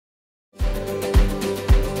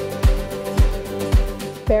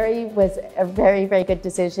Barry was a very, very good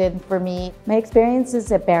decision for me. My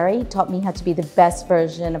experiences at Barry taught me how to be the best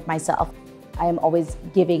version of myself. I am always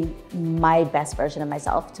giving my best version of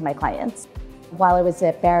myself to my clients. While I was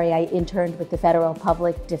at Barry, I interned with the Federal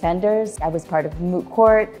Public Defenders. I was part of moot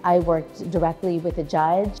court. I worked directly with a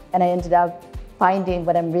judge, and I ended up finding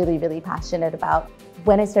what I'm really, really passionate about.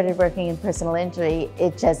 When I started working in personal injury,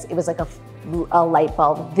 it was like a light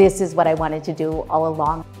bulb. This is what I wanted to do all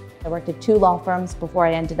along. I worked at 2 law firms before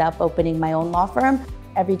I ended up opening my own law firm.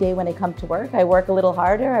 Every day when I come to work, I work a little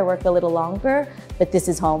harder, I work a little longer, but this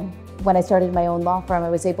is home. When I started my own law firm, I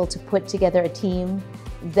was able to put together a team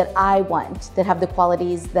that I want, that have the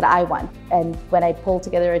qualities that I want. And when I pull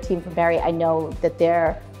together a team from Barry, I know that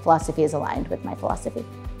their philosophy is aligned with my philosophy.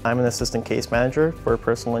 I'm an assistant case manager for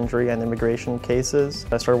personal injury and immigration cases.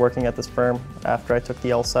 I started working at this firm after I took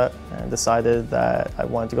the LSAT and decided that I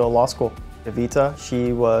wanted to go to law school. Avita,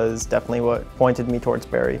 she was definitely what pointed me towards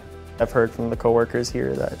Barry. I've heard from the coworkers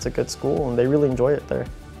here that it's a good school and they really enjoy it there.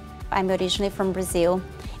 I'm originally from Brazil,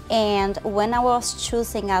 and when I was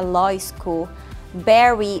choosing a law school,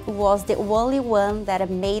 Barry was the only one that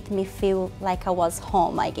made me feel like I was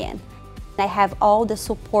home again. I have all the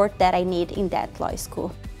support that I need in that law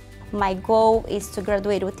school. My goal is to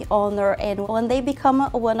graduate with the honor and one day become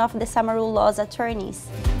one of the Samaroo Law's attorneys.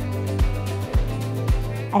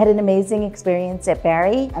 I had an amazing experience at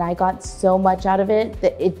Barry, and I got so much out of it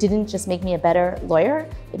that it didn't just make me a better lawyer,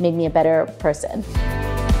 it made me a better person.